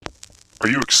Are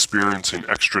you experiencing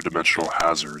extra-dimensional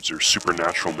hazards or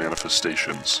supernatural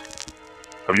manifestations?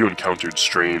 Have you encountered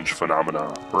strange phenomena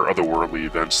or otherworldly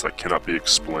events that cannot be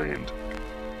explained?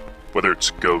 Whether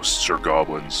it's ghosts or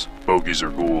goblins, bogies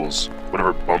or ghouls,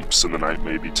 whatever bumps in the night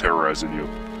may be terrorizing you,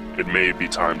 it may be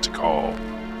time to call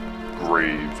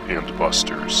Grave and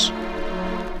Bustrs.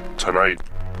 Tonight,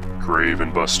 Grave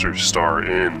and Bustrs star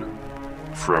in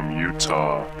From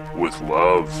Utah with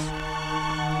Love.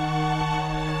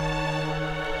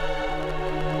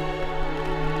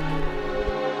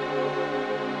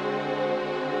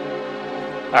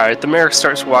 Alright, the mayor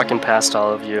starts walking past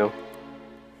all of you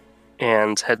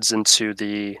and heads into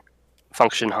the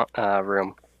function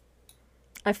room.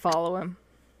 I follow him.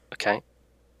 Okay.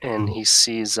 And he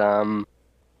sees all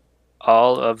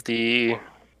of the,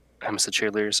 I almost said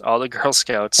cheerleaders, all the Girl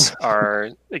Scouts are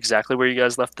exactly where you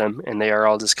guys left them, and they are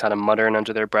all just kind of muttering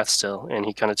under their breath still. And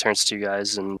he kind of turns to you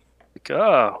guys and like,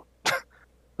 oh,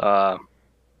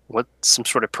 what, some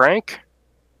sort of prank?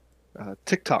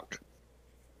 TikTok.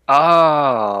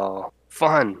 Oh,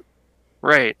 fun.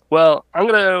 Right. Well, I'm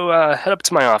going to head up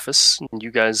to my office, and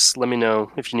you guys let me know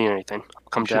if you need anything. I'll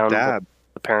come down. Dab.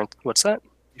 The parent. What's that?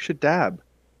 You should dab.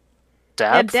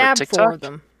 Dab, yeah, dab for TikTok? for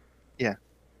them. Yeah.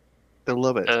 They'll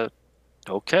love it.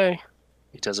 Okay.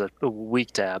 He does a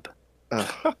weak dab.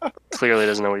 Clearly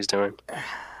doesn't know what he's doing.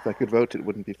 If I could vote, it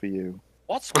wouldn't be for you.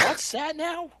 What's that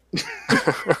now?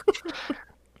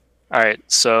 Alright,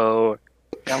 so...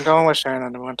 Yeah, I'm going with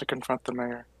Shannon. I want to confront the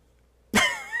mayor.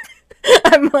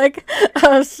 I'm like,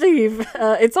 Steve,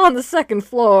 it's on the second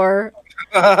floor.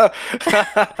 Could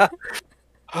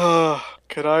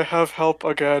I have help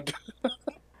again?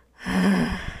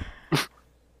 I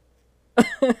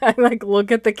like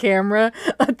look at the camera,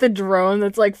 at the drone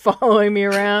that's like following me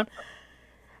around.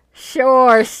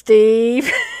 Sure,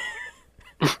 Steve.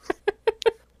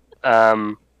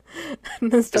 Does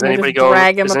anybody go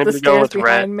drag him does up the anybody go stairs with behind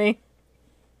Rhett? me.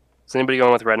 Is anybody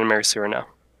going with Red and Mary Sue or no?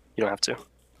 You don't have to.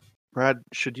 Brad,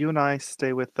 should you and I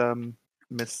stay with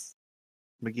Miss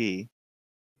McGee?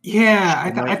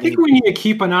 Yeah, I think we need to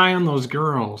keep an eye on those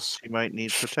girls. She might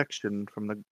need protection from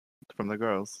the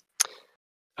girls.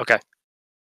 Okay.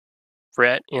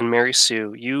 Rhett and Mary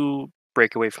Sue, you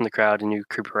break away from the crowd and you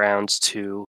creep around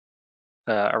to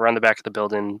around the back of the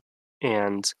building,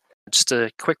 and just a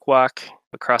quick walk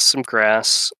across some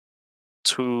grass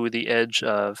to the edge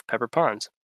of Pepper Pond.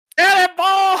 Get it,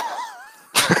 ball!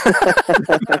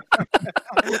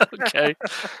 Okay.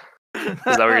 Is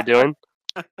that what you're doing?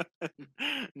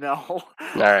 No. All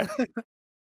right.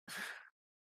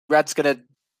 Rhett's gonna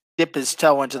dip his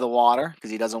toe into the water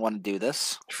because he doesn't want to do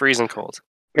this. Freezing cold.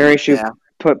 Mary Sue Yeah.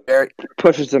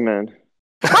 pushes him in.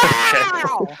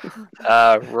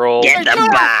 Wow! Roll. Get the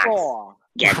box.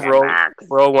 Get the Roll. box.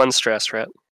 Roll one stress, Rhett.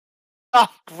 Oh,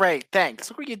 great! Thanks.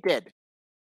 Look what you did.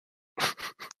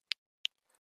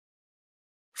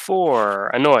 4.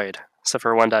 Annoyed. Except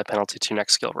for a 1 die penalty to your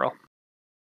next skill roll.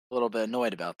 A little bit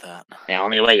annoyed about that. The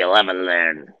only way you'll ever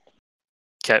learn.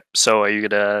 Okay, so are you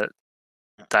gonna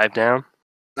dive down?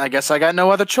 I guess I got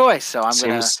no other choice, so I'm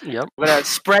Yep. gonna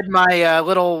spread my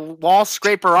little wall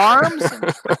scraper arms.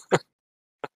 And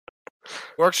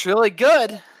works really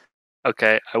good.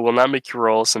 Okay, I will not make you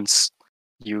roll since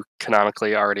you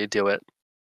canonically already do it.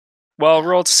 Well,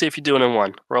 roll to see if you do it in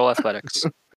 1. Roll athletics.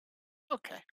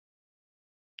 Okay.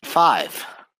 5.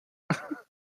 How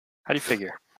do you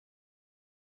figure?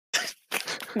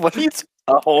 What do you?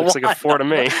 Oh, Looks like a 4 to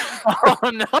me. Oh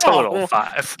no! Total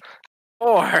 5.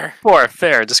 4. 4,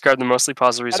 fair. Discard the mostly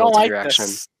positive I result don't of your like action,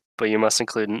 this. but you must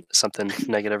include something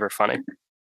negative or funny.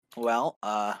 Well,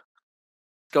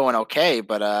 going okay,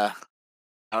 but I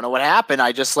don't know what happened.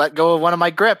 I just let go of one of my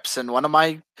grips, and one of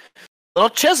my little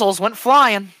chisels went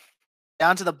flying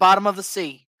down to the bottom of the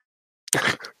sea.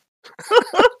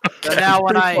 So now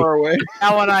when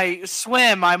I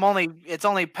swim, it's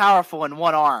only powerful in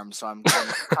one arm, so I'm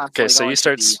Okay, so you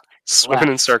start swimming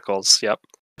in circles. Yep.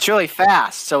 It's really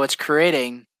fast, so it's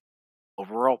creating a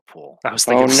whirlpool. I was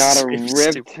Oh, thinking. not a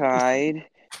stupid- riptide.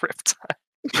 Riptide.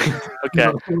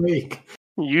 Okay.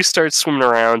 You start swimming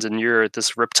around, and you're at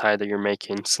this riptide that you're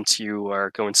making since you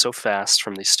are going so fast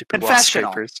from these stupid wall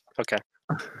Confessional. scrapers. Okay.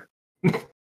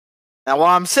 Now,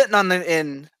 while I'm sitting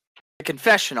in the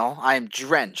confessional, I am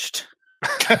drenched.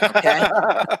 Okay.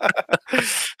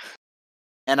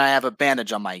 And I have a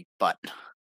bandage on my butt.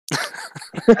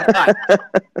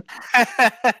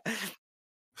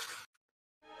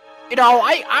 You know,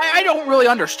 I don't really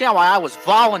understand why I was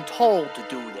voluntold to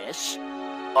do this,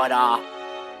 but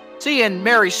seeing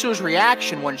Mary Sue's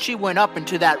reaction when she went up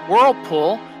into that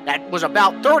whirlpool that was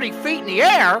about 30 feet in the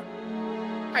air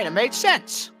kind of made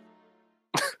sense.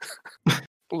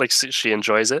 Like she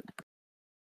enjoys it?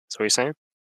 That's what you're saying?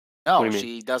 No, What do you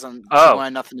mean? she doesn't. She Oh.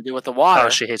 wanted nothing to do with the water. Oh,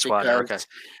 she hates water. Okay. because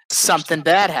Something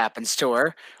bad happens to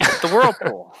her with the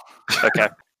whirlpool. Okay.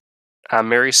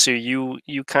 Mary Sue,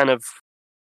 you kind of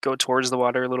go towards the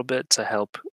water a little bit to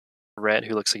help Rhett,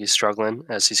 who looks like he's struggling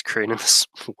as he's creating this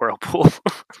whirlpool,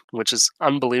 which is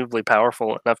unbelievably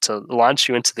powerful enough to launch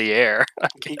you into the air.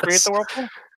 He create the whirlpool?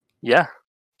 Yeah.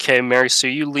 Okay, Mary Sue,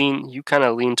 you kind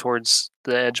of lean towards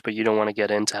the edge, but you don't want to get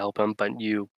in to help him, but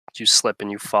you slip and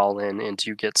you fall in and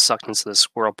you get sucked into this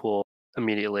whirlpool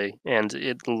immediately, and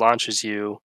it launches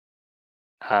you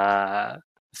 30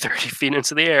 feet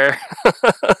into the air.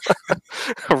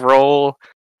 Roll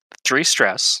 3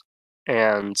 stress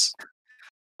and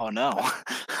Oh no!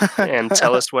 and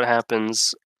tell us what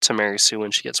happens to Mary Sue when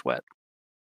she gets wet.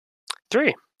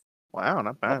 3. Wow,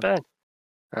 not Not bad.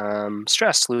 bad.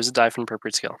 Stress, lose a die from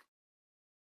appropriate skill.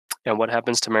 And what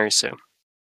happens to Mary Sue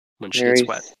when she gets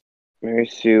wet? Mary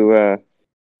Sue,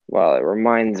 well, it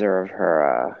reminds her of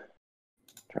her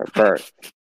birth.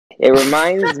 It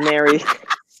reminds Mary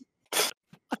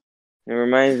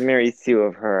Sue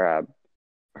of her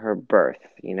birth,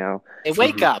 you know? Hey,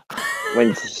 wake up!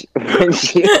 When she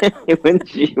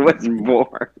was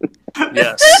born.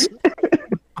 Yes.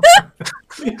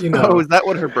 You know, Oh, is that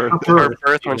what her birth? Her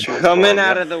birth when she was Coming born,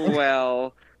 out yeah. of the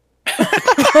well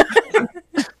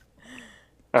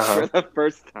Uh-huh. for the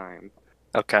first time.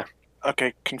 Okay.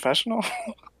 Okay, confessional?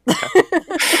 I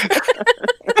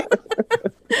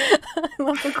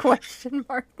love the question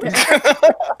mark there.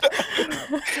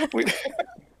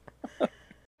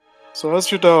 So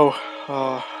as you know,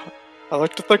 I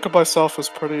like to think of myself as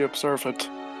pretty observant.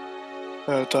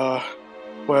 And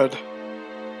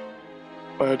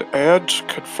when Ange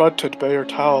confronted Mayor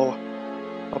Towel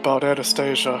about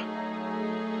Anastasia,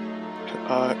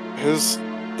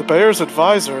 the mayor's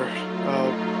advisor,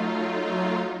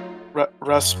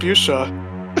 Rasputia,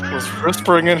 was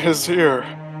whispering in his ear.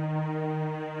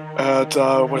 And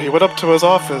when he went up to his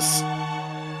office,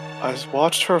 I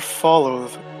watched her follow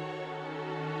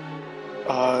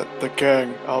the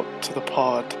gang out to the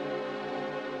pond.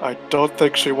 I don't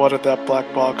think she wanted that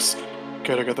black box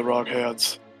getting in the wrong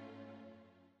hands.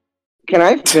 Can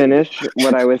I finish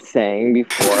what I was saying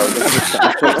before?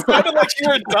 It sounded like you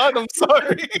were done, I'm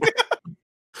sorry.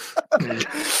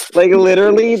 Like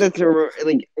literally,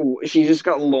 she just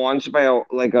got launched by a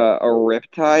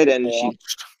riptide, and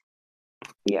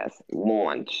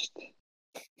launched.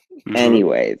 Mhm.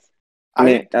 Anyways,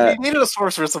 I needed a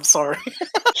sorceress. I'm sorry.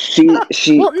 she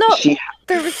Well, no, she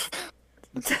there was.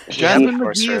 Jasmine Yeah,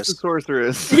 McGee is the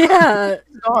sorceress. Yeah,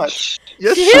 Gosh.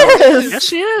 Yes, she she is. Yes,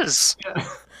 she is.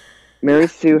 Mary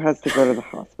Sue has to go to the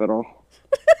hospital.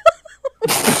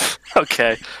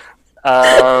 Okay.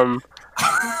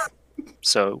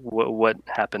 So what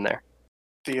happened there?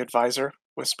 The advisor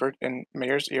whispered in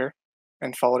Mayor's ear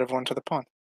and followed everyone to the pond.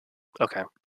 Okay.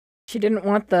 She didn't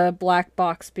want the black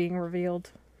box being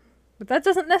revealed. But that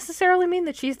doesn't necessarily mean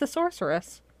that she's the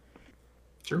sorceress.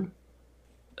 true.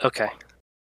 Okay.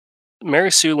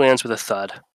 Mary Sue lands with a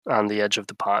thud on the edge of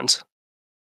the pond.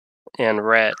 And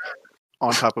Rhett,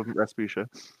 On top of Rasputia.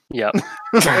 yep.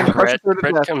 And crushes her to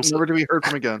Rhett death, comes never to be heard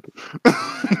from again.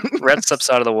 Rhett steps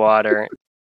out of the water.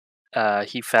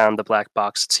 He found the black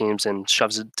box, it seems, and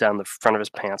shoves it down the front of his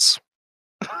pants.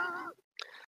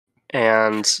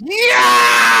 And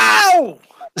No!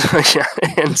 yeah,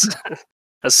 and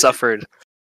has suffered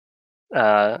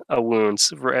a wound.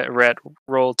 Rhett,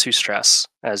 roll 2 stress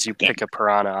as you pick a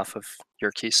piranha off of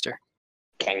your keister.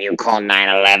 Can you call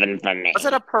 911 for me? Was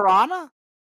it a piranha?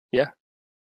 Yeah.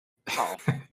 Oh.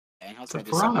 Okay, I was It's a gonna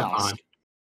do something piranha else. pond.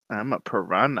 I'm a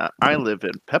piranha. I live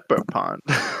in Pepper Pond.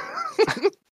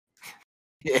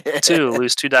 2,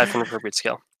 lose 2 die from appropriate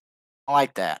skill. I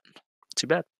like that. Too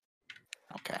bad.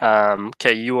 Okay.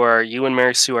 Okay, you and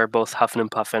Mary Sue are both huffing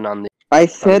and puffing on the. I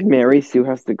said Mary Sue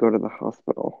has to go to the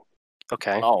hospital.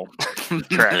 Okay, Oh.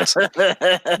 correct.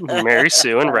 Mary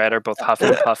Sue and Rhett are both huffing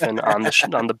and puffing on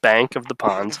the bank of the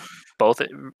pond, both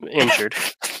injured.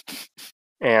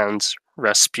 And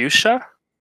Rasputia,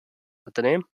 what the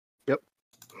name? Yep.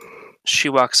 She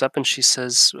walks up and she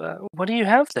says, "What do you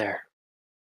have there,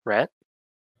 Rhett?"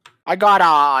 I got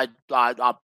a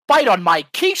bite on my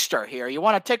keister here. You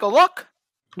want to take a look?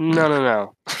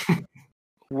 No.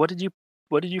 What did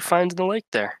you find in the lake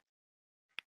there?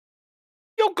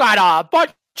 You got a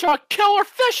bunch of killer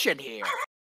fish in here.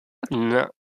 No.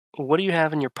 What do you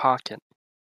have in your pocket?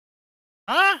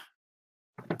 Huh?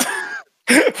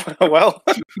 Well,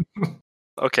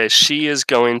 Okay, she is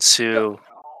going to.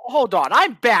 Hold on.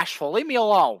 I'm bashful. Leave me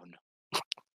alone.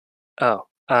 Oh,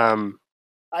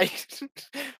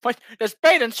 But this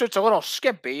bathing suit's a little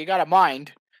skimpy. You gotta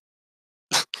mind.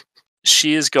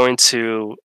 She is going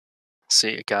to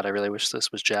see. God, I really wish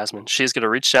this was Jasmine. She's going to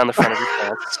reach down the front of your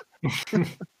pants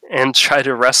and try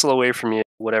to wrestle away from you.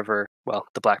 Whatever. Well,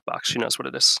 the black box. She knows what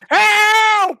it is.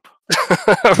 Help!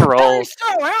 Roll. Hey, Stu,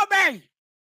 help me!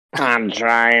 I'm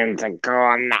trying to go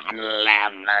on that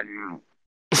level.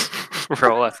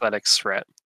 Roll athletics, Rhett.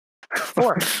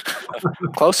 4.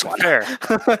 Close one. Fair.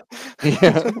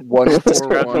 Yeah, 1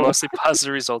 Describe 4 the 1. mostly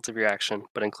positive result of your action,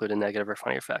 but include a negative or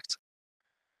funny effect.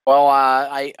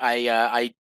 Well,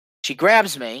 she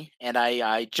grabs me, and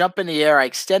I jump in the air. I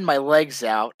extend my legs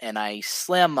out, and I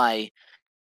slam my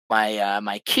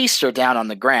keister down on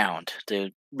the ground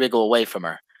to wriggle away from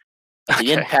her.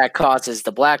 The impact causes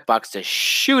the black box to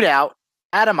shoot out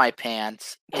of my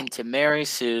pants into Mary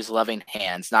Sue's loving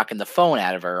hands, knocking the phone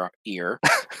out of her ear.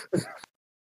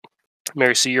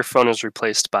 Mary Sue, your phone is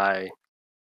replaced by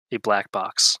a black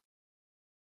box.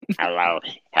 Hello.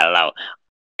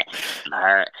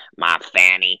 My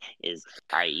Fanny is.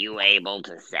 Are you able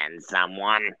to send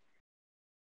someone?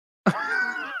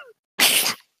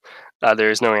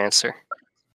 There is no answer.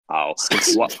 Oh,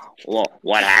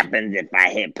 what happens if I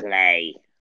hit play?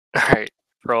 All right,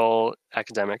 roll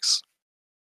academics.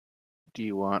 Do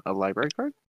you want a library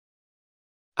card?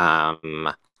 I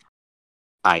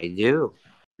do.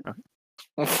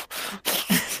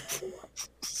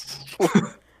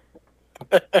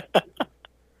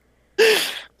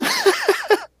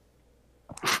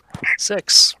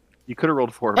 6. You could have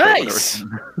rolled 4. Nice. But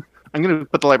whatever. I'm going to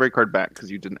put the library card back because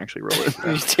you didn't actually roll it.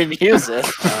 You didn't use it.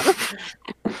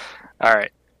 All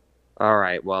right. All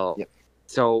right. Well, Yep.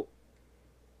 So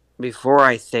before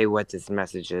I say what this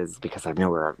message is, because I know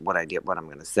what I'm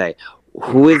going to say,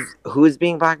 who is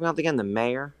being blackmailed again? The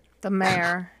mayor? The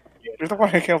mayor. You're the one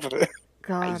who killed it.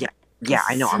 God. Yeah.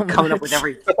 I know. So I'm coming up with much.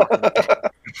 every.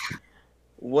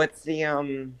 What's the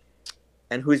And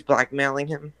who's blackmailing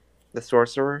him? The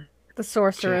sorcerer. The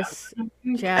sorceress.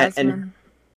 Jasmine.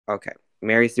 Okay.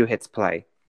 Mary Sue hits play.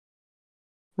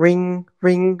 Ring,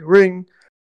 ring, ring.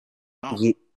 Oh.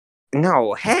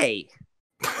 No, hey.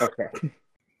 Okay.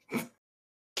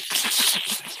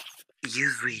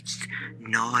 You've reached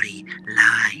naughty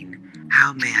line.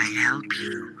 How may I help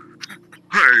you?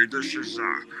 Hey, this is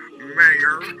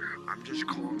Mayor. I'm just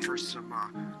calling for some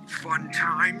fun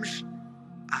times.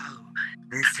 Oh,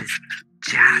 this is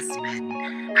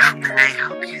Jasmine. How may I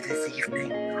help you this evening?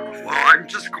 Well, I'm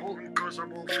just calling because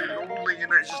I'm awfully lonely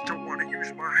and I just don't want to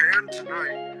use my hand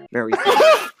tonight.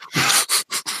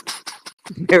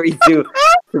 Mary Sue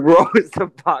throws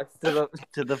the box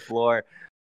to the floor.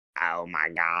 Oh my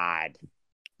God.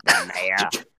 The mayor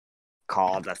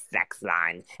called a sex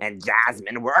line and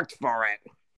Jasmine worked for it.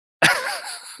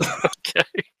 Okay.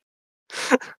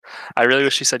 I really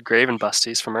wish you said Graven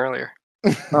Busties from earlier.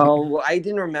 Oh, well, I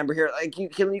didn't remember here. Like,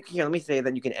 let me say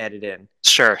that you can edit in.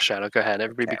 Sure, Shadow. Go ahead.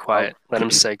 Everybody be Okay. quiet. Let him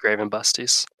say Graven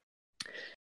Busties.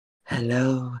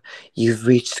 Hello, you've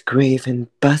reached Graven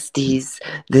Busties.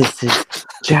 This is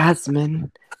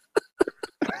Jasmine.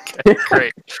 Okay,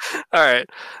 great. All right.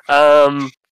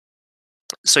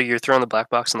 So you're throwing the black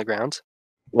box on the ground?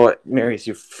 Well, Mary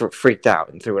Sue freaked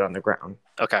out and threw it on the ground.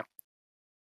 Okay.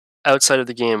 Outside of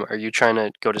the game, are you trying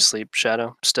to go to sleep,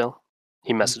 Shadow, still?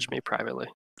 He messaged me privately.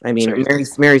 I mean,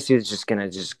 So Mary Sue's just gonna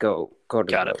go to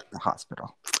Got the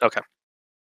hospital. Okay.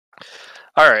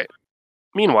 All right.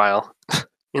 Meanwhile,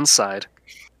 inside.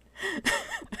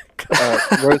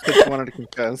 Rose said she wanted to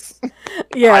confess.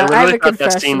 Yeah, I I have literally a thought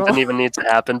that scene confessional. didn't even need to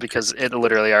happen because it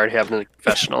literally already happened in the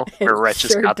confessional where It Rhett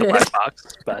just sure got the did. black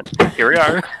box. But here we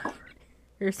are.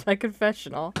 Here's my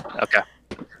confessional. Okay.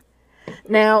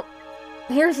 Now,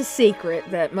 here's a secret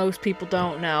that most people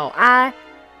don't know. I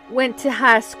went to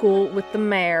high school with the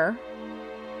mayor.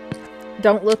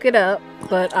 Don't look it up,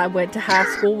 but I went to high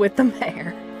school with the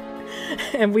mayor.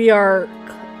 And we are,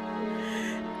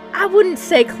 I wouldn't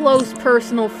say close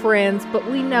personal friends, but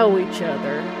we know each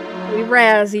other. We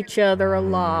razz each other a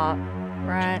lot,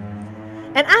 right?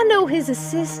 And I know his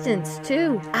assistants,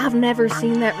 too. I've never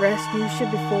seen that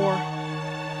Rasputia before.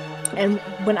 And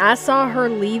when I saw her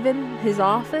leaving his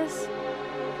office,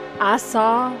 I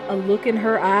saw a look in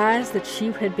her eyes that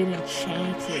she had been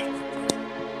enchanted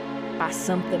by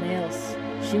something else.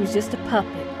 She was just a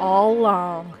puppet all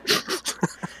along.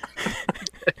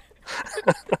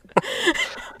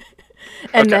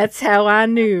 And that's how I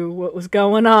knew what was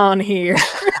going on here.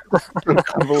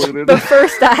 Convoluted. But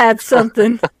first I had some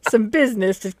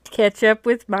business to catch up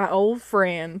with my old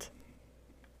friend.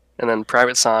 And then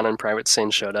Private San and Private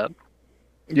Sin showed up.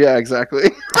 Yeah,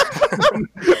 exactly.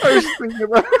 I was thinking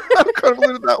about how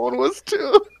convoluted that one was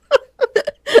too.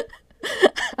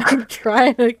 I'm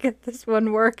trying to get this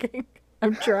one working.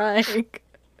 I'm trying.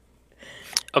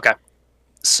 Okay.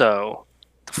 So,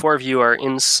 the four of you are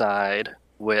inside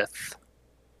with...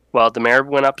 Well, the mayor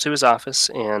went up to his office,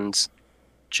 and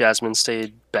Jasmine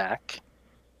stayed back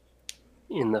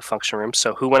in the function room.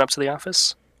 So, who went up to the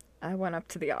office? I went up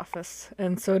to the office,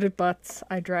 and so did Butts.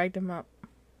 I dragged him up.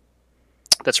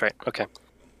 That's right. Okay.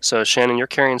 So, Shannon, you're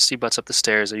carrying Steve Butts up the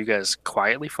stairs. Are you guys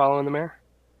quietly following the mayor?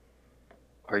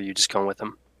 Or are you just going with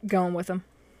him? Going with him.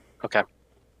 Okay.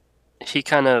 He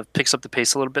kind of picks up the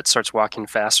pace a little bit, starts walking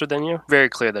faster than you. Very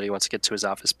clear that he wants to get to his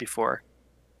office before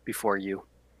you.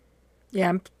 Yeah,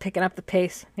 I'm picking up the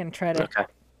pace. I'm going to try to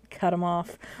cut him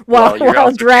off Well,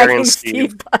 while dragging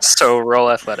Steve Butts. So roll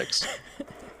athletics.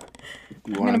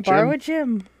 I'm going to borrow a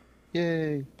gym.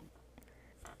 Yay.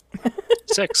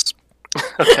 6.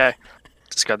 Okay.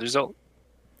 Discard the result.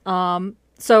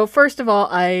 So first of all,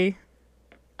 I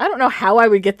don't know how I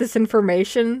would get this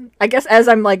information. I guess as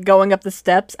I'm like going up the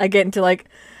steps, I get into like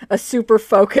a super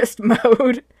focused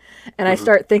mode and I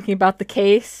start thinking about the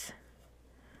case.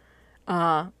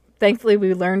 Thankfully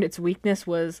we learned its weakness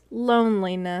was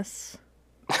loneliness.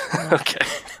 Okay.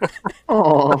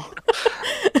 Oh.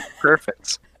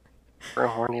 Perfect. For a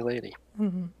horny lady.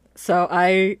 So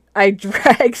I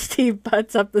drag Steve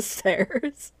Butts up the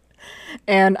stairs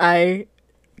and I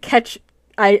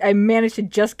managed to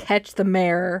just catch the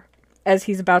mayor as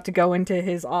he's about to go into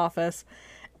his office,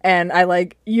 and I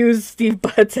like use Steve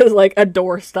Butts as like a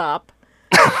doorstop.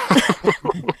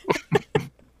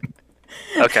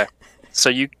 Okay,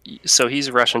 so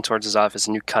he's rushing towards his office,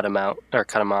 and you cut him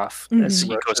off as he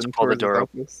goes to pull the door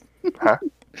open. Huh?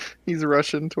 He's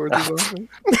rushing towards his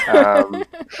office.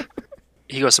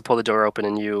 He goes to pull the door open,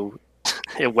 and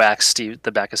it whacks the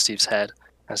back of Steve's head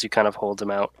as you kind of hold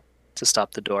him out to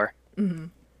stop the door. Mm-hmm.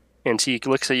 And he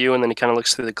looks at you, and then he kind of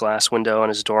looks through the glass window on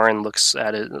his door and looks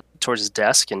at it towards his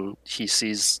desk, and he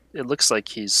sees, it looks like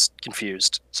he's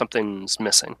confused. Something's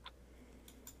missing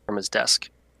from his desk.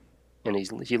 And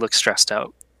he looks stressed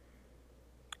out.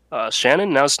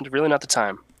 Shannon, now's really not the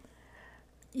time.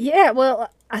 Yeah,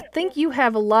 well, I think you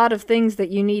have a lot of things that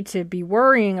you need to be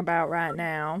worrying about right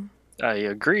now. I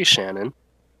agree, Shannon.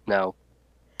 Now,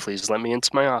 please let me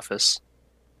into my office.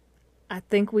 I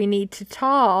think we need to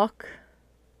talk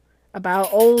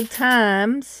about old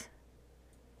times.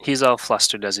 He's all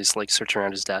flustered as he's like searching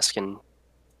around his desk and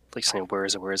like saying, where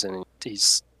is it? And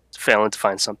he's failing to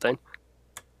find something.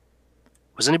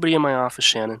 Was anybody in my office,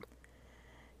 Shannon?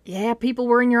 Yeah, people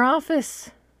were in your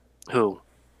office. Who?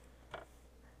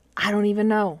 I don't even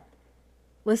know.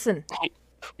 Listen.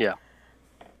 Yeah.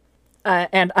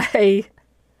 And I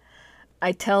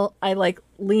like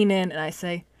lean in and I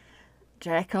say,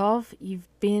 Jakov, you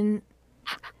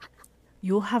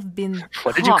have been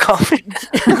What did you call me?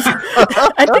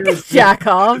 I think it's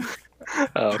Jakov.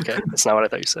 Oh, okay. That's not what I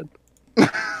thought you said.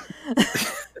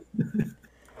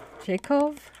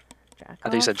 Jakov? I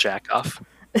think you said jack off.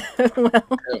 Well,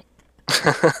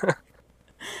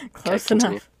 close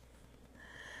continue. enough.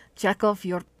 Jakov,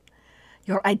 your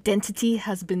identity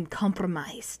has been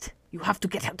compromised. You have to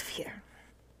get out of here.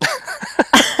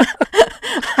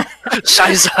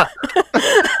 Scheiße!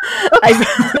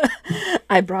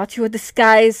 I brought you a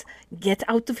disguise. Get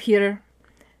out of here.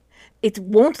 It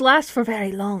won't last for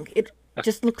very long. It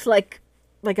just looks like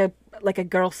a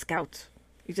Girl Scout.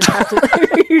 You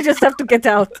just have to get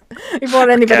out before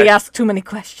anybody asks too many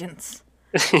questions.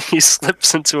 He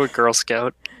slips into a Girl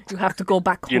Scout You have to go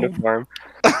back home. uniform.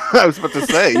 I was about to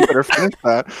say, you better finish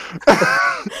that.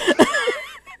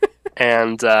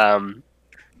 And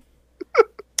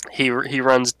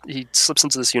he slips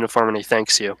into this uniform and he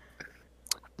thanks you.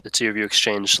 The two of you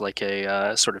exchange like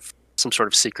a some sort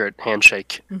of secret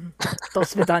handshake. Do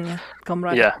svidania,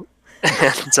 comrade. Yeah.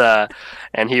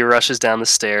 And he rushes down the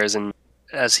stairs, and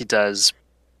as he does,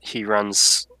 he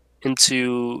runs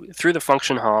through the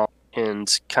function hall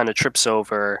and kind of trips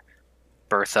over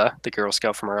Bertha, the Girl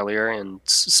Scout from earlier, and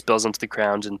spills into the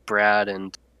ground, and Brad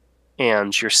and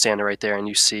you're standing right there, and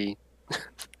you see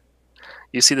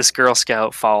this Girl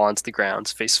Scout fall onto the ground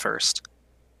face first.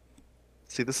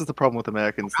 See, this is the problem with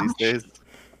Americans these days.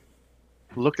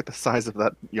 Look at the size of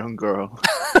that young girl.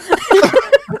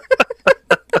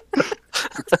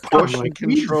 Portion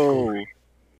control.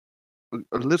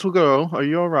 A little girl, are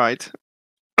you alright?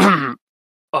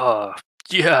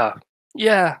 Yeah.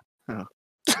 Oh.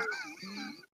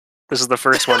 This is the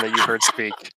first one that you heard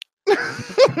speak.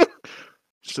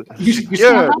 You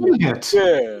Yeah. it.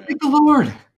 Thank the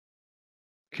Lord.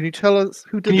 Can you tell us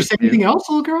who did Can you this say to you? anything else,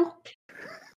 little girl?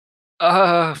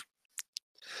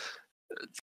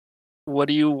 What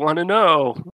do you want to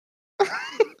know?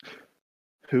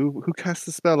 Who cast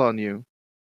the spell on you?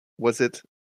 Was it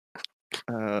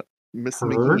Miss Her?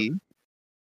 McGee?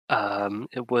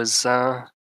 It was.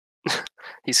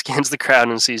 He scans the crowd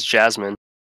and sees Jasmine.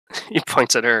 He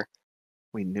points at her,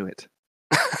 We knew it.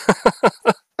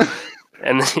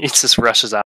 and then he just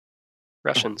rushes out.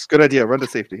 Russians. Good idea. Run to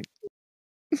safety.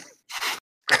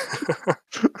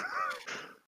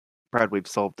 Brad, we've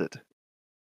solved it.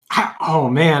 Oh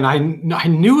man, I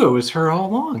knew it was her all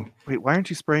along. Wait, why aren't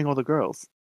you spraying all the girls?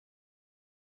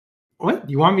 What?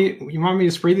 You want me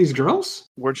to spray these girls?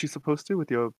 Weren't you supposed to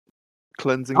with your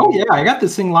cleansing? Oh yeah, I got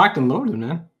this thing locked and loaded,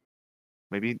 man.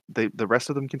 Maybe the rest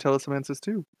of them can tell us some answers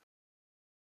too.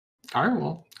 All right,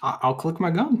 well, I'll click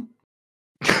my gun.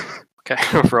 Okay,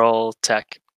 roll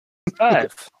tech.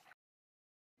 5.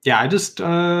 Yeah, I just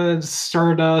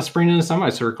started spraying in a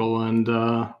semicircle and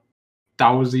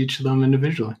douse each of them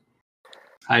individually.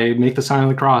 I make the sign of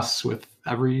the cross with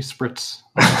every spritz.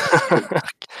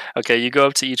 Okay, you go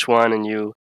up to each one and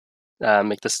you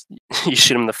make this. You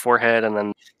shoot him in the forehead and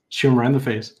then Shoot him right in the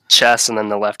face. chest and then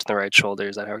the left and the right shoulder.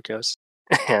 Is that how it goes?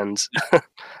 And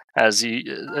as you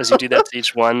do that to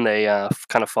each one, they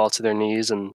kind of fall to their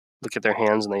knees and look at their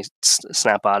hands and they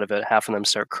snap out of it. Half of them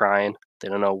start crying. They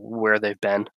don't know where they've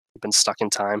been. They've been stuck in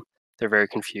time. They're very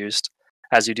confused.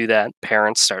 As you do that,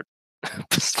 parents start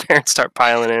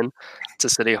piling in to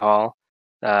City Hall,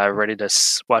 ready to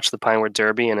watch the Pinewood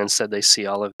Derby, and instead they see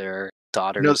all of their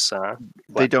daughters.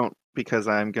 They don't, because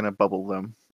I'm gonna bubble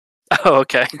them. Oh,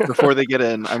 okay. Before they get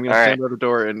in, I'm gonna stand by the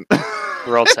door and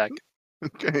roll tech.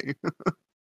 Okay.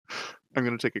 I'm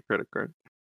gonna take a credit card.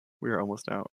 We are almost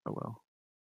out. Oh well.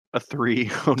 A 3.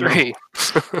 Oh, 3.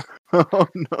 No. Oh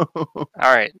no. All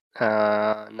right.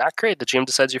 Not great. The GM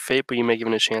decides your fate, but you may give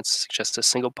it a chance to suggest a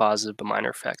single positive but minor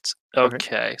effect.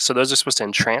 Okay. So those are supposed to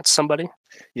entrance somebody?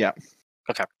 Yeah.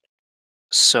 Okay.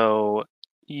 So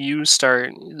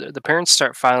the parents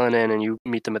start filing in and you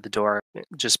meet them at the door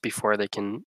just before they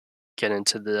can get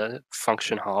into the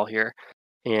function hall here.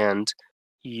 And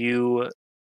you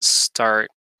start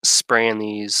spraying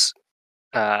these.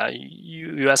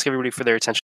 You ask everybody for their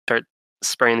attention. Start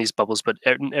spraying these bubbles, but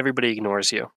everybody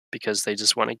ignores you because they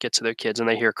just want to get to their kids and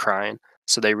they hear crying,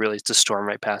 so they really just storm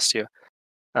right past you.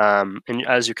 And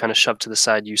as you kind of shove to the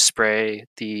side, you spray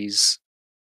these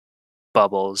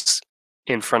bubbles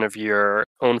in front of your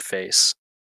own face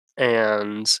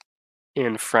and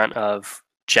in front of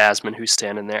Jasmine, who's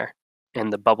standing there.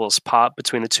 And the bubbles pop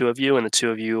between the two of you, and the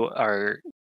two of you are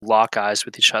lock eyes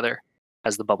with each other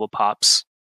as the bubble pops.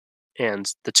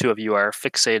 And the two of you are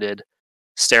fixated,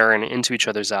 staring into each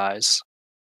other's eyes,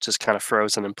 just kind of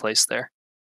frozen in place there.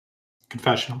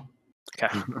 Confessional. Okay.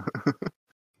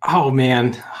 Oh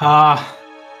man.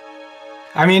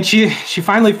 I mean, she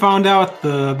finally found out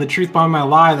the truth behind my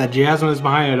lie that Jasmine is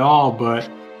behind it all, but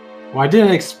what I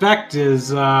didn't expect is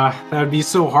that would be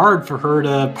so hard for her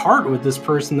to part with this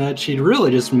person that she'd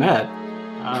really just met.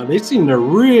 They seemed to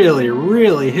really,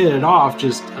 really hit it off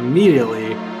just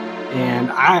immediately. And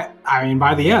I mean,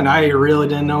 by the end, I really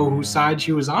didn't know whose side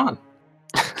she was on.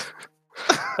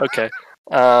 Okay.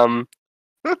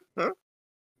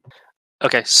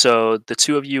 Okay, so the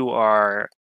two of you are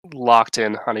locked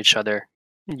in on each other.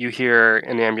 You hear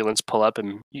an ambulance pull up,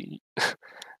 and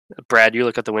Brad, you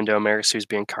look out the window. Mary Sue's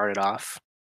being carted off,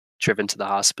 driven to the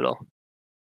hospital.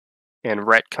 And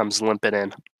Rhett comes limping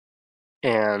in.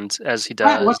 And as he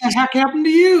does... What the heck happened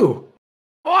to you?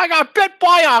 Oh, I got bit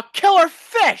by a killer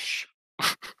fish.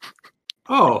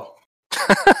 Oh.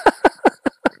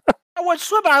 I went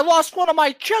swimming. I lost one of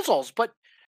my chisels, but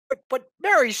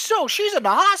Mary Sue, she's in the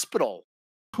hospital.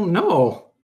 Oh no.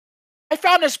 I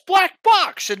found this black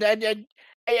box, and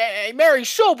Mary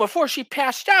Sue, before she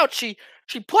passed out, she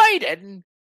played it, and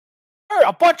there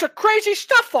a bunch of crazy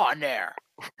stuff on there.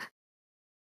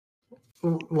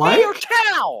 What? Hey, your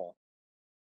towel.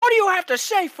 What do you have to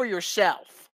say for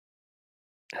yourself?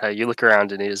 You look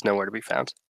around, and he is nowhere to be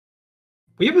found.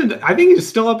 I think he's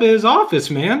still up at his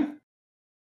office, man.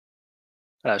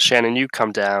 Shannon, you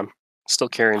come down, still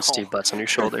carrying Steve Butts on your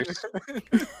shoulders,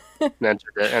 and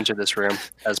enter this room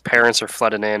as parents are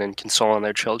flooding in and consoling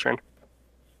their children.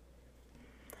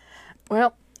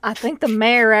 Well, I think the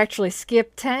mayor actually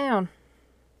skipped town.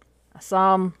 I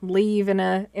saw him leave in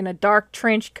a dark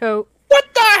trench coat. What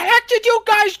the heck did you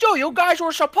guys do? You guys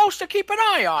were supposed to keep an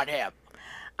eye on him.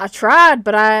 I tried,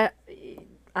 but I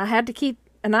had to keep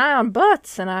an eye on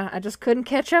Butts, and I just couldn't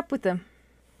catch up with him.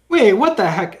 Wait, what the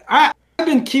heck? I've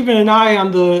been keeping an eye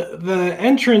on the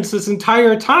entrance this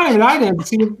entire time, and I didn't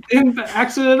see him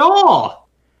exit at all.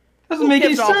 Doesn't make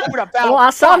any sense. Well, I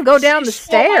saw him go down the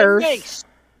stairs.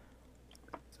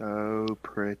 So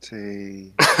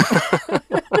pretty.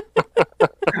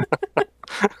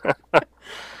 This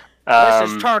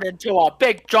has turned into a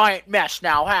big giant mess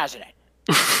now, hasn't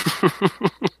it?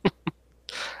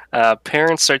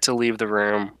 Parents start to leave the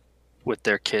room with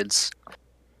their kids.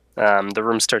 The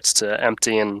room starts to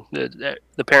empty, and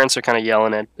the parents are kind of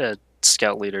yelling at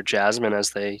Scout Leader Jasmine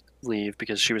as they leave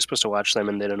because she was supposed to watch them,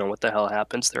 and they don't know what the hell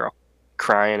happens. They're all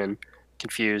crying and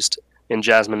confused, and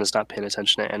Jasmine is not paying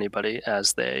attention to anybody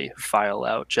as they file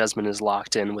out. Jasmine is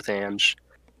locked in with Ange.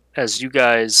 As you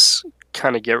guys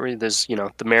kind of get ready, there's,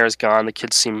 the mayor's gone, the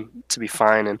kids seem to be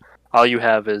fine, and all you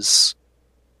have is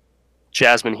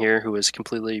Jasmine here, who is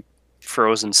completely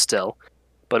frozen still.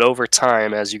 But over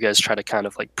time, as you guys try to kind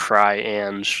of like pry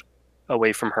Ange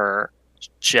away from her,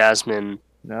 Jasmine...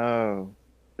 No.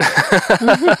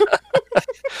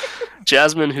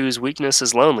 Jasmine, whose weakness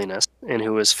is loneliness, and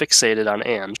who is fixated on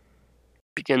Ange,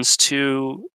 begins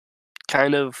to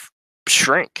kind of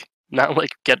shrink. Not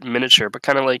like get miniature, but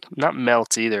kind of like, not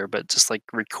melt either, but just like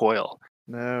recoil.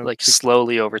 No. Like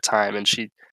slowly over time, and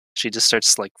she just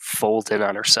starts like folding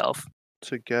on herself.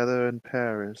 Together in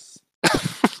Paris.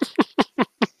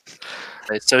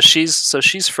 Right, so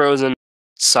she's frozen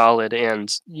solid,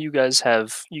 and you guys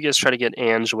try to get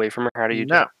Ange away from her. How do you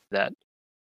do that?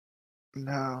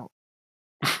 No.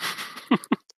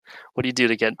 What do you do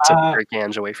to break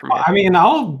Ange away from you? I mean,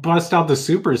 I'll bust out the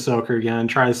super soaker again and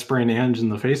try to spray Ange in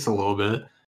the face a little bit.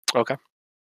 Okay.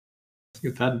 See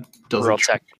if that does Roll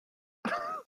tech.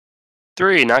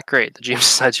 3, not great. The GM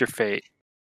decides your fate,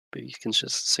 but you can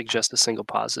just suggest a single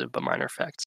positive but minor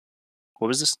effect. What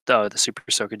was this? Oh, the super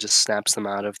soaker just snaps them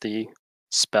out of the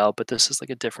spell, but this is like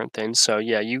a different thing. So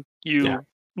yeah, you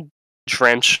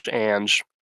drenched Ange.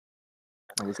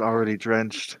 I was already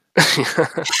drenched.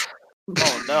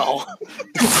 Oh no.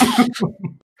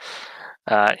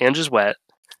 Ange is wet,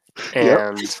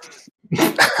 and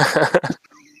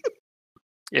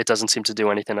it doesn't seem to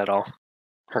do anything at all.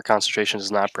 Her concentration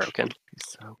is not broken.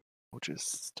 So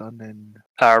just stunning.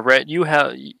 Rhett,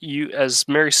 as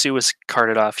Mary Sue was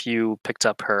carted off, you picked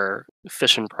up her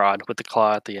fishing rod with the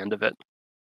claw at the end of it.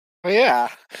 Oh yeah,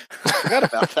 forgot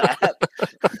about that.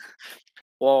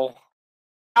 Well,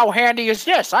 how handy is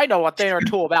this? I know a thing or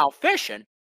two about fishing.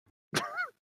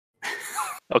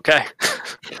 Okay.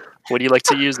 Would you like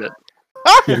to use it?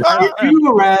 You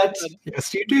do, Rhett.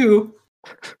 Yes, you do.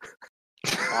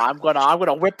 I'm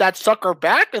gonna whip that sucker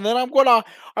back, and then I'm gonna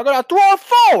throw it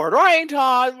forward right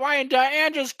into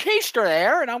Ange's keister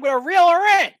there, and I'm gonna reel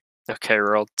her in. Okay,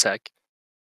 roll tech.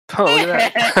 Oh, look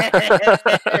at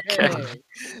that. Okay.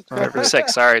 5 for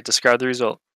 6. All right, discard the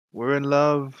result. We're in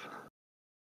love.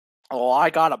 Oh, I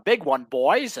got a big one,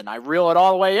 boys, and I reel it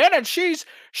all the way in, and she's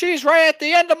right at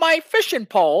the end of my fishing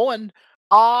pole, and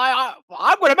I'm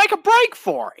gonna make a break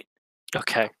for it.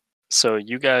 Okay, so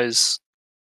you guys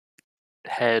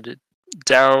head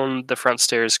down the front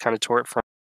stairs, kind of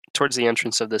towards the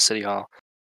entrance of the city hall,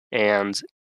 and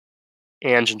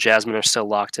Ange and Jasmine are still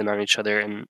locked in on each other,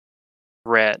 and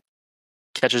Rhett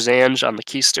catches Ange on the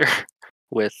keister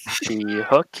with the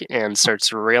hook and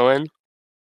starts reeling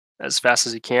as fast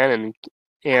as he can, and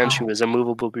Ange, who was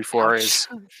immovable before, is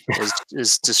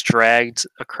just dragged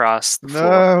across the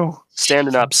floor,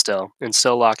 standing up still, and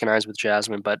still locking eyes with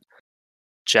Jasmine, but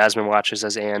Jasmine watches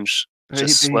as Ange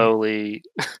just slowly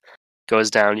goes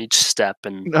down each step,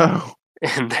 and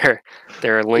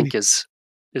their link is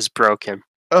broken.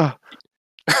 Why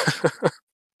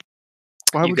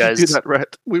would you do that,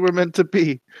 Rhett? We were meant to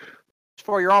be. It's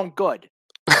for your own good.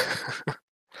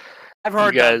 I've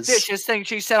heard the vicious thing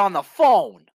she said on the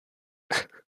phone.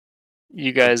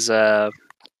 You guys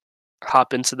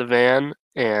hop into the van,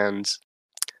 and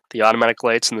the automatic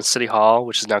lights in the city hall,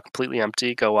 which is now completely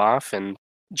empty, go off, and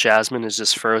Jasmine is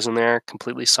just frozen there,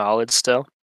 completely solid still,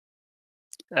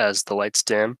 as the lights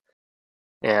dim.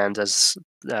 And as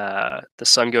the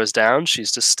sun goes down,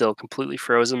 she's just still completely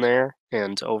frozen there,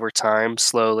 and over time,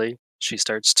 slowly, she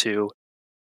starts to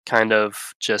kind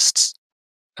of just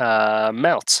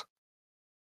melt.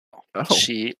 Oh.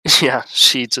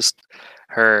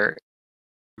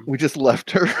 We just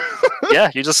left her. Yeah,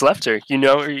 you just left her. You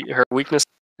know her weakness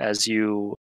as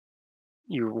you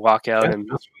walk out, and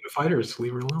that's why the fighters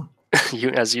leave her alone.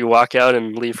 As you walk out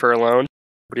and leave her alone,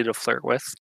 nobody to flirt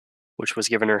with, which was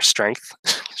giving her strength.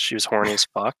 She was horny as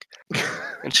fuck,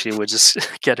 and she would just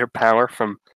get her power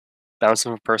from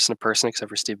bouncing from person to person, except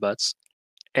for Steve Butts,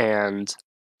 and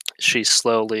she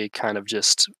slowly kind of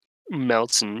just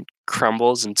melts and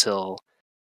crumbles until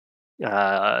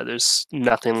there's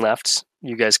nothing left.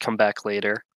 You guys come back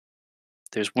later.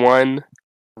 There's one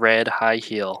red high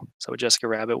heel. Is that what Jessica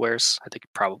Rabbit wears? I think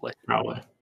probably.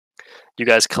 You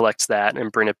guys collect that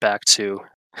and bring it back to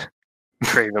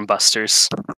Craven Bustrs.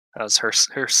 That was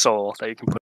her soul that you can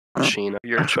put in a machine of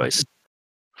your choice.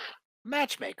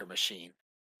 Matchmaker machine.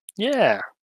 Yeah.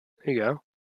 There you go.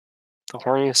 The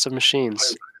horniest of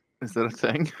machines. Is that a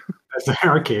thing? That's an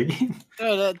arcade game.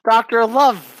 The Doctor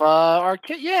Love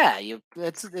arcade. Yeah,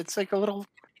 it's like a little.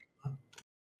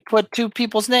 Put two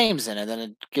people's names in it, and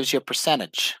it gives you a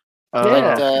percentage.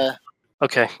 Yeah.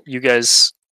 Okay, you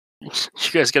guys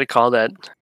get a call that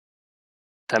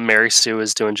Mary Sue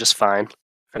is doing just fine.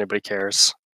 If anybody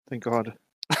cares. Thank God.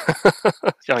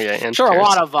 Oh yeah, and Sure, cares. a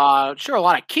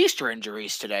lot of keister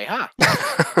injuries today, huh?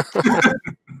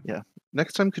 Yeah.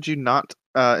 Next time, could you not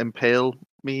impale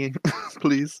me,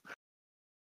 please?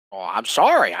 Oh, I'm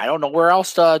sorry. I don't know where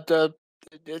else to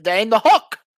aim the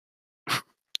hook.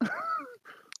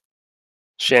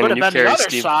 Shannon, Could you have been the carry other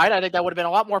Steve. side. I think that would have been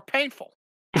a lot more painful.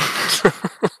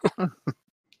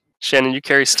 Shannon, you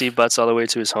carry Steve Butts all the way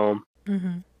to his home.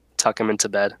 Mm-hmm. Tuck him into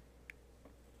bed.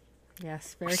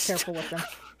 Yes, very careful with them.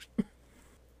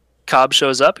 Cobb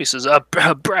shows up. He says,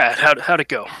 Brad, how'd it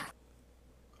go?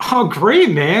 Oh,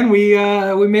 great, man. We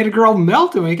made a girl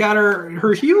melt and we got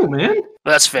her heal, man.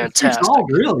 That's fantastic. Oh,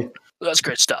 really? That's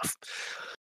great stuff.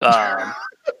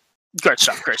 Great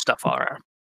stuff all around.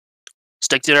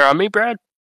 Steak dinner on me, Brad?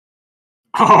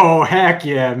 Oh, heck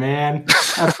yeah, man.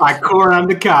 That's my core on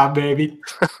the cob, baby.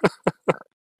 All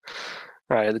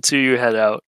right, the two of you head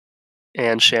out.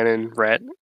 And Shannon, Rhett,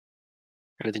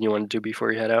 anything you want to do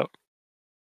before you head out?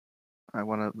 I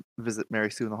want to visit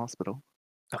Mary Sue in the hospital.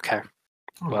 Okay.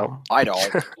 Well, I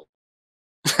don't.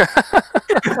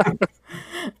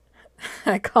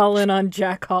 I call in on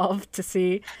Jakov to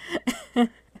see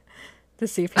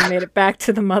if he made it back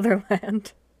to the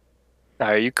motherland. all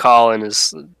right, you call and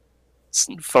his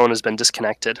phone has been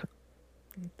disconnected.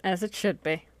 As it should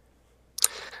be.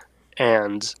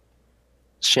 And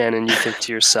Shannon, you think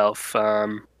to yourself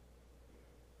that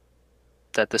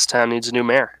this town needs a new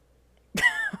mayor.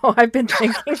 Oh, I've been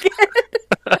thinking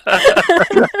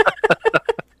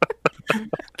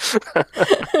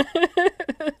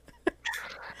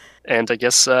And I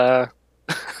guess we'll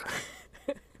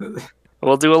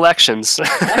do elections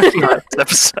next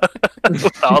episode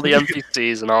with all the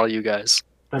NPCs and all you guys.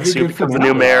 See who becomes the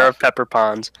new mayor of Pepper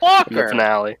Pond in the Walker.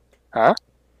 finale. Huh?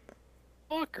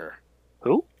 Walker.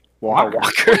 Who? Walker.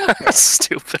 Walker.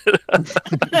 Stupid.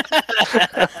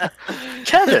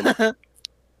 Kevin.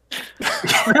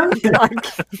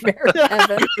 Mayor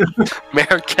Kevin.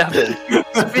 Mayor Kevin.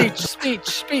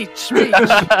 Speech.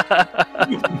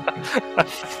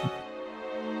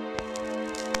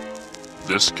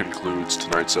 This concludes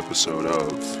tonight's episode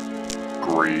of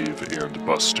Grave and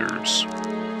Busters.